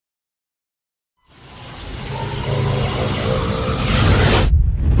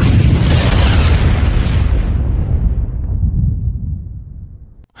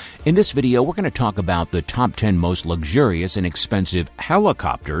In this video, we're going to talk about the top 10 most luxurious and expensive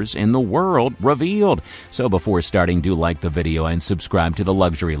helicopters in the world revealed. So before starting, do like the video and subscribe to the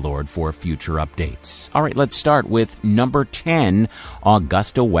Luxury Lord for future updates. All right, let's start with number 10,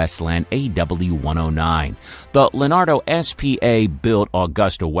 Augusta Westland AW109. The Leonardo SPA-built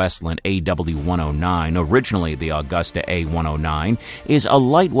Augusta Westland AW109, originally the Augusta A109, is a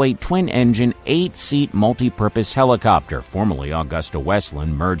lightweight twin-engine, 8-seat multi-purpose helicopter. Formerly Augusta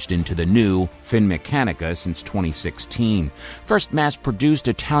Westland merged into the new Finmeccanica since 2016. First mass-produced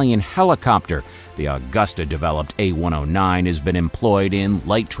Italian helicopter, the Augusta-developed A109 has been employed in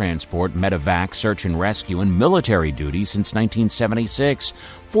light transport, medevac, search and rescue, and military duty since 1976.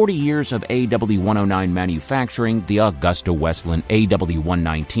 40 years of AW109 manufacturing, the Augusta Westland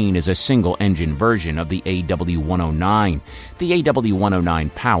AW119 is a single-engine version of the AW109. The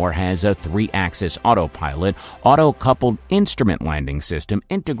AW109 Power has a 3-axis autopilot, auto-coupled instrument landing system,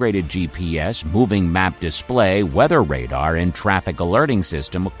 integrated GPS, moving map display, weather radar, and traffic alerting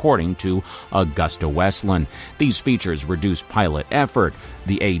system, according to Augusta Westland. These features reduce pilot effort.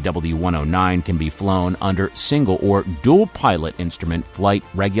 The AW109 can be flown under single or dual pilot instrument flight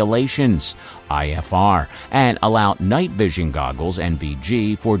regulations, IFR, and allow night vision goggles,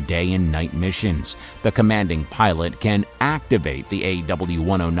 NVG, for day and night missions. The commanding pilot can activate the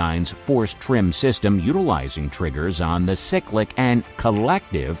AW109's force trim system utilizing triggers on the cyclic and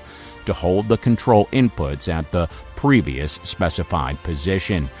collective to hold the control inputs at the previous specified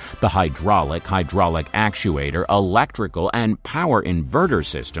position. The hydraulic actuator, electrical, and power inverter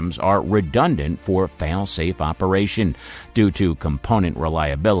systems are redundant for fail-safe operation. Due to component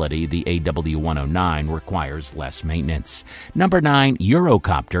reliability, the AW109 requires less maintenance. Number 9,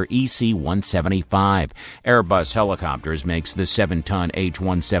 Eurocopter EC175. Airbus Helicopters makes the 7-ton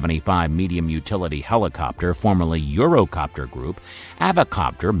H155 medium utility helicopter, formerly Eurocopter Group.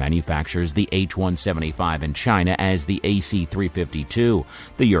 Avicopter manufactures the H175 in China as the AC-352.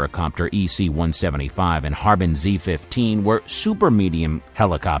 The Eurocopter EC-175 and Harbin Z-15 were super medium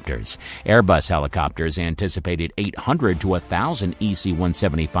helicopters. Airbus Helicopters anticipated 800 to 1,000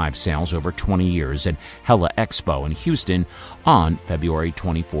 EC-175 sales over 20 years at Heli Expo in Houston on February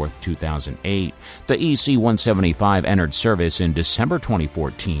 24, 2008. The EC-175 entered service in December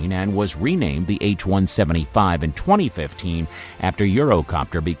 2014 and was renamed the H-175 in 2015 after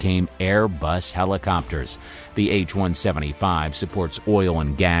Eurocopter became Airbus Helicopters. The H-175 supports oil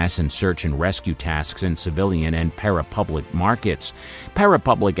and gas and search and rescue tasks in civilian and parapublic markets.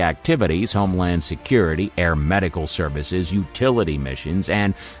 Parapublic activities, homeland security, air medical services, utility missions,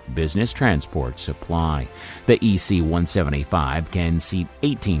 and business transport supply. The EC-175 can seat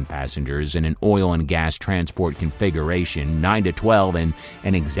 18 passengers in an oil and gas transport configuration, 9 to 12 in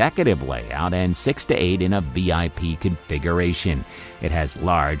an executive layout, and 6 to 8 in a VIP configuration. It has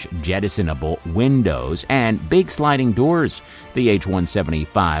large jettisonable windows and big sliding doors. The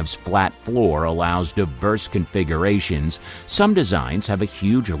H-175's flat floor allows diverse configurations. Some designs have a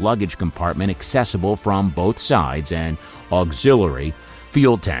huge luggage compartment accessible from both sides and auxiliary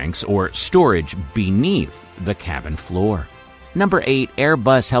fuel tanks or storage beneath the cabin floor. Number 8,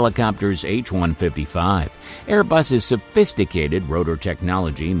 Airbus Helicopters H155. Airbus's sophisticated rotor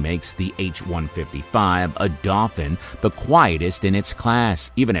technology makes the H155 a Dolphin, the quietest in its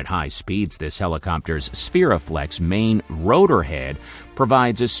class. Even at high speeds, this helicopter's Spheriflex main rotor head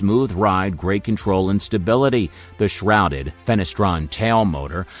provides a smooth ride, great control, and stability. The shrouded Fenestron tail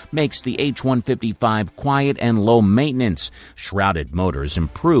motor makes the H155 quiet and low maintenance. Shrouded motors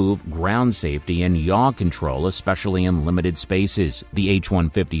improve ground safety and yaw control, especially in limited spaces. The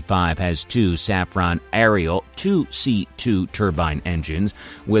H155 has 2 Safran Ariel 2C2 turbine engines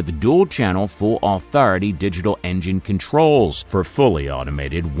with dual-channel full authority digital engine controls for fully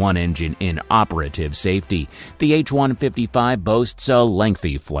automated one-engine in operative safety. The H155 boasts a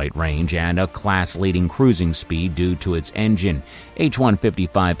lengthy flight range and a class-leading cruising speed due to its engine.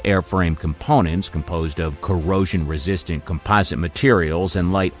 H155 airframe components, composed of corrosion-resistant composite materials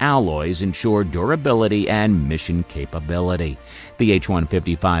and light alloys, ensure durability and mission capability. The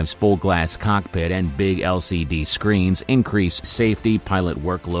H155's full-glass cockpit and big LCD screens increase safety, pilot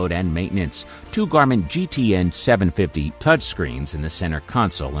workload, and maintenance. 2 Garmin GTN 750 touchscreens in the center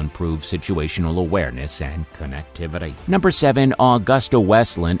console improve situational awareness and connectivity. Number 7, Augusta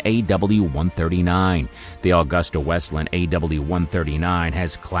Westland AW139. The Augusta Westland AW139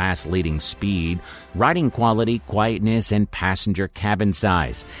 has class-leading speed, riding quality, quietness, and passenger cabin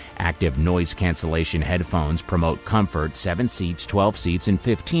size. Active noise cancellation headphones promote comfort. 7 seats, 12 seats, and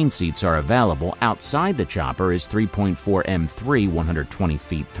 15 seats are available. Outside the chopper is 3.4 M3, 120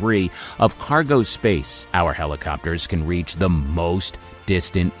 feet 3 of cargo space. Our helicopters can reach the most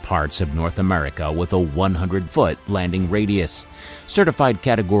distant parts of North America with a 100-foot landing radius. Certified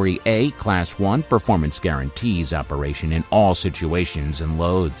Category A, Class 1, performance guarantees operation in all situations and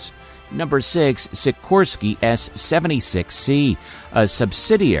loads. Number 6, Sikorsky S-76C. A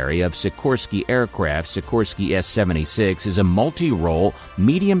subsidiary of Sikorsky Aircraft, Sikorsky S-76 is a multi-role,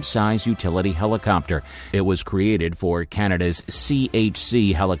 medium-sized utility helicopter. It was created for Canada's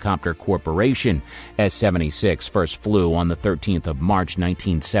CHC Helicopter Corporation. S-76 first flew on the 13th of March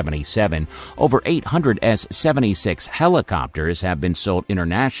 1977. Over 800 S-76 helicopters have been sold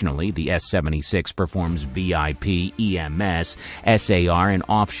internationally. The S-76 performs VIP, EMS, SAR, and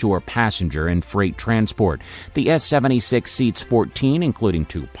offshore passenger and freight transport. The S-76 seats 14, including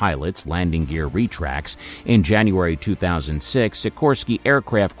 2 pilots, landing gear retracts. In January 2006, Sikorsky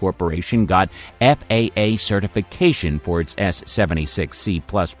Aircraft Corporation got FAA certification for its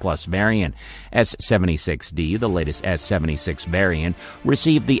S-76C++ variant. S-76D, the latest S-76 variant,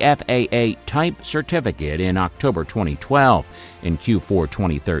 received the FAA Type Certificate in October 2012. In Q4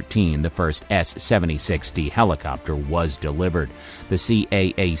 2013, the first S-76D helicopter was delivered. The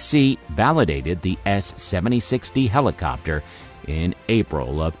CAAC validated the S-76D helicopter in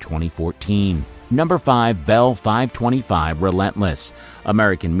April of 2014. Number 5, Bell 525 Relentless.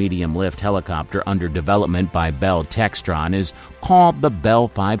 American medium-lift helicopter under development by Bell Textron is called the Bell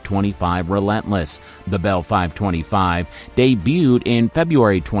 525 Relentless. The Bell 525 debuted in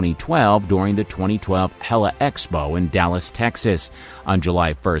February 2012 during the 2012 Heli Expo in Dallas, Texas. On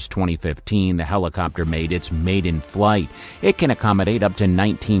July 1, 2015, the helicopter made its maiden flight. It can accommodate up to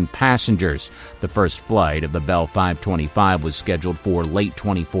 19 passengers. The first flight of the Bell 525 was scheduled for late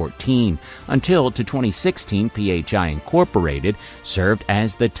 2014. Until to 2016, PHI Incorporated served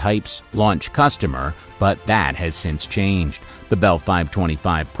as the type's launch customer, but that has since changed. The Bell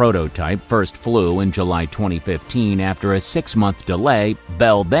 525 prototype first flew in July 2015 after a 6-month delay.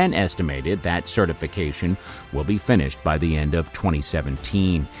 Bell then estimated that certification will be finished by the end of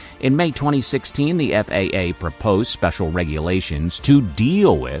 2017. In May 2016, the FAA proposed special regulations to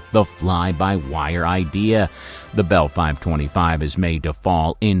deal with the fly-by-wire idea. The Bell 525 is made to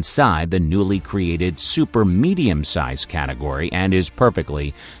fall inside the newly created super medium-size category and is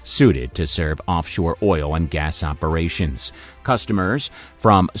perfectly suited to serve offshore oil and gas operations. Customers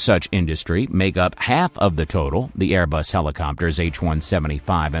from such industry make up half of the total. The Airbus helicopters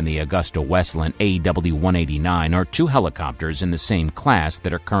H155 and the Augusta Westland AW139 are 2 helicopters in the same class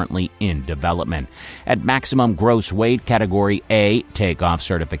that are currently in development. At maximum gross weight, Category A takeoff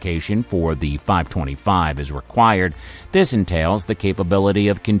certification for the 525 is required. This entails the capability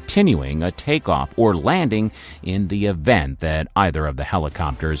of continuing a takeoff or landing in the event that either of the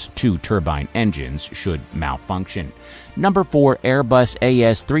helicopter's 2 turbine engines should malfunction. Number 4, Airbus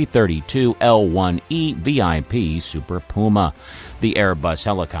AS332 L1E VIP Super Puma. The Airbus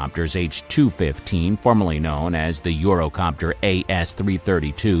helicopters H215, formerly known as the Eurocopter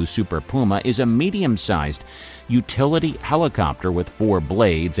AS332 Super Puma, is a medium-sized utility helicopter with 4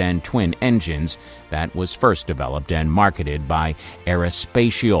 blades and twin engines that was first developed and marketed by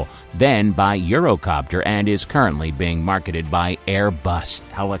Aerospatiale, then by Eurocopter, and is currently being marketed by Airbus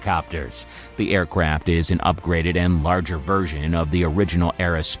Helicopters. The aircraft is an upgraded and larger version of the original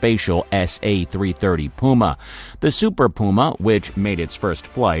Aerospatiale SA330 Puma. The Super Puma, which made its first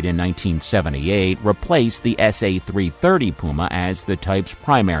flight in 1978, replaced the SA330 Puma as the type's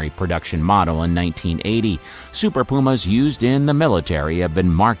primary production model in 1980. Super Pumas used in the military have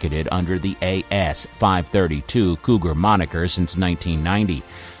been marketed under the AS-532 Cougar moniker since 1990.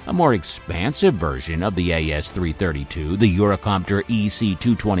 A more expansive version of the AS-332, the Eurocopter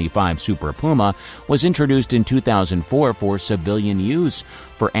EC-225 Super Puma, was introduced in 2004 for civilian use.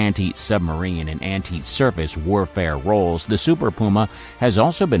 For anti-submarine and anti-surface warfare roles, the Super Puma has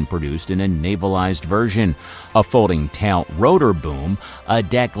also been produced in a navalized version. A folding tail rotor boom, a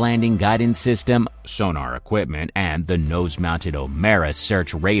deck landing guidance system, sonar equipment, and the nose-mounted O'Mara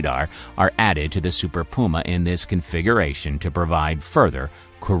search radar are added to the Super Puma in this configuration to provide further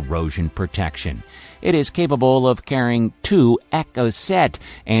corrosion protection. It is capable of carrying 2 Echo-Set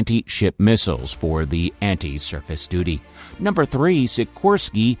anti-ship missiles for the anti-surface duty. Number 3,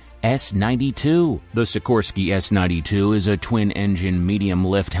 Sikorsky S-92. The Sikorsky S-92 is a twin-engine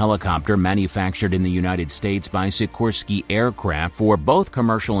medium-lift helicopter manufactured in the United States by Sikorsky Aircraft for both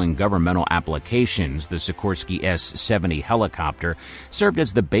commercial and governmental applications. The Sikorsky S-70 helicopter served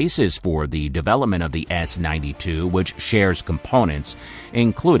as the basis for the development of the S-92, which shares components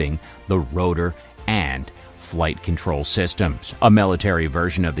including the rotor and flight control systems. A military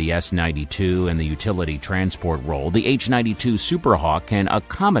version of the S-92 in the utility transport role, the H-92 Super Hawk can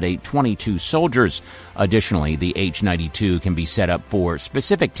accommodate 22 soldiers. Additionally, the H-92 can be set up for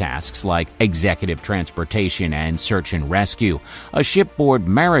specific tasks like executive transportation and search and rescue. A shipboard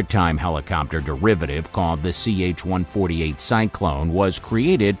maritime helicopter derivative called the CH-148 Cyclone was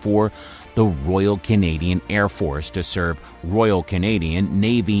created for the Royal Canadian Air Force to serve Royal Canadian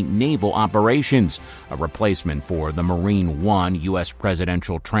Navy naval operations. A replacement for the Marine One U.S.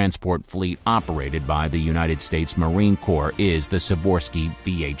 presidential transport fleet operated by the United States Marine Corps is the Sikorsky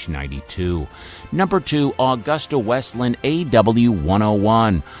VH-92. Number 2, Augusta Westland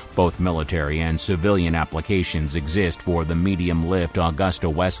AW109. Both military and civilian applications exist for the medium-lift Augusta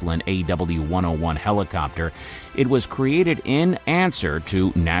Westland AW109 helicopter. It was created in answer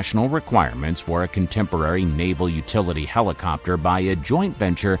to national requirements for a contemporary naval utility helicopter by a joint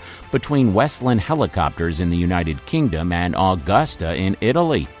venture between Westland Helicopters in the United Kingdom and Augusta in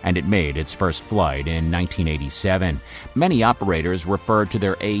Italy, and it made its first flight in 1987. Many operators refer to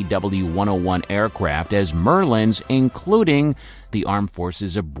their AW101 aircraft as Merlins, including the Armed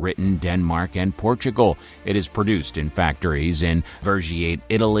Forces of Britain, Denmark, and Portugal. It is produced in factories in Vergiate,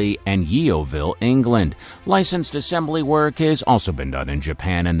 Italy, and Yeovil, England. Licensed assembly work has also been done in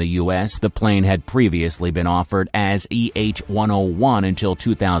Japan and the U.S. The plane had previously been offered as EH-101 until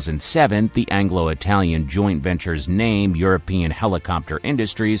 2007. The Anglo-Italian joint venture's name, European Helicopter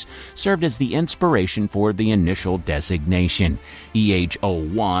Industries, served as the inspiration for the initial designation.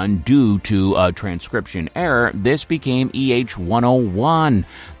 EH-01, due to a transcription error, this became EH-101.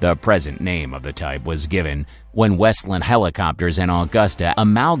 The present name of the type was given when Westland Helicopters and Augusta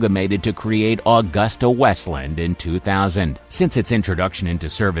amalgamated to create Augusta Westland in 2000. Since its introduction into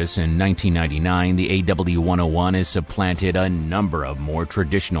service in 1999, the AW101 has supplanted a number of more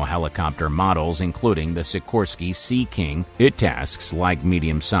traditional helicopter models, including the Sikorsky Sea King. It tasks like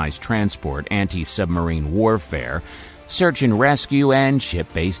medium-sized transport, anti-submarine warfare, search and rescue, and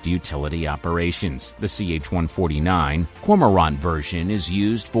ship-based utility operations. The CH-149 Cormorant version is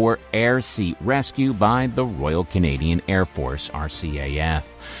used for air sea rescue by the Royal Canadian Air Force, RCAF.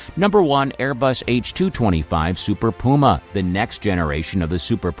 Number 1, Airbus H225 Super Puma. The next generation of the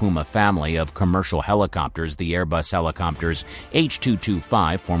Super Puma family of commercial helicopters, the Airbus helicopters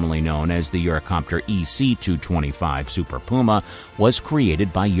H225, formerly known as the Eurocopter EC225 Super Puma, was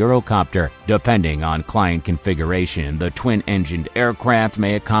created by Eurocopter. Depending on client configuration, the twin-engined aircraft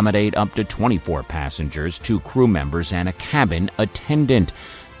may accommodate up to 24 passengers, 2 crew members, and a cabin attendant.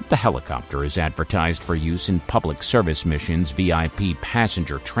 The helicopter is advertised for use in public service missions, VIP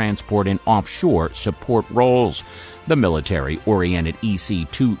passenger transport, and offshore support roles. The military-oriented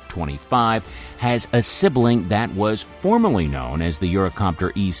EC225 has a sibling that was formerly known as the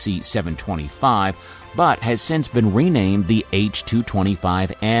Eurocopter EC725, but has since been renamed the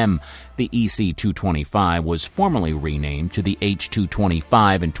H225M. The EC225 was formally renamed to the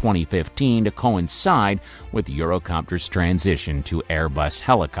H225 in 2015 to coincide with Eurocopter's transition to Airbus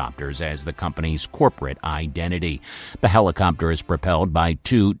helicopters as the company's corporate identity. The helicopter is propelled by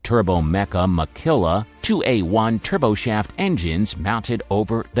 2 Turbomeca Makila 2A1 turboshaft engines mounted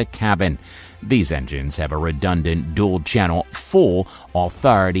over the cabin. These engines have a redundant dual-channel full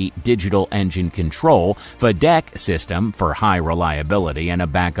authority digital engine control, FDEC system for high reliability, and a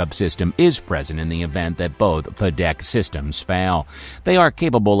backup system is present in the event that both FDEC systems fail. They are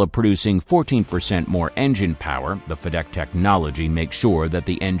capable of producing 14% more engine power. The FDEC technology makes sure that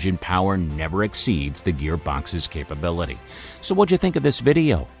the engine power never exceeds the gearbox's capability. So what'd you think of this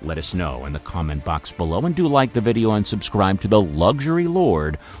video? Let us know in the comment box below, and do like the video and subscribe to the Luxury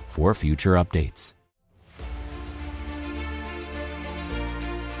Lord for future updates.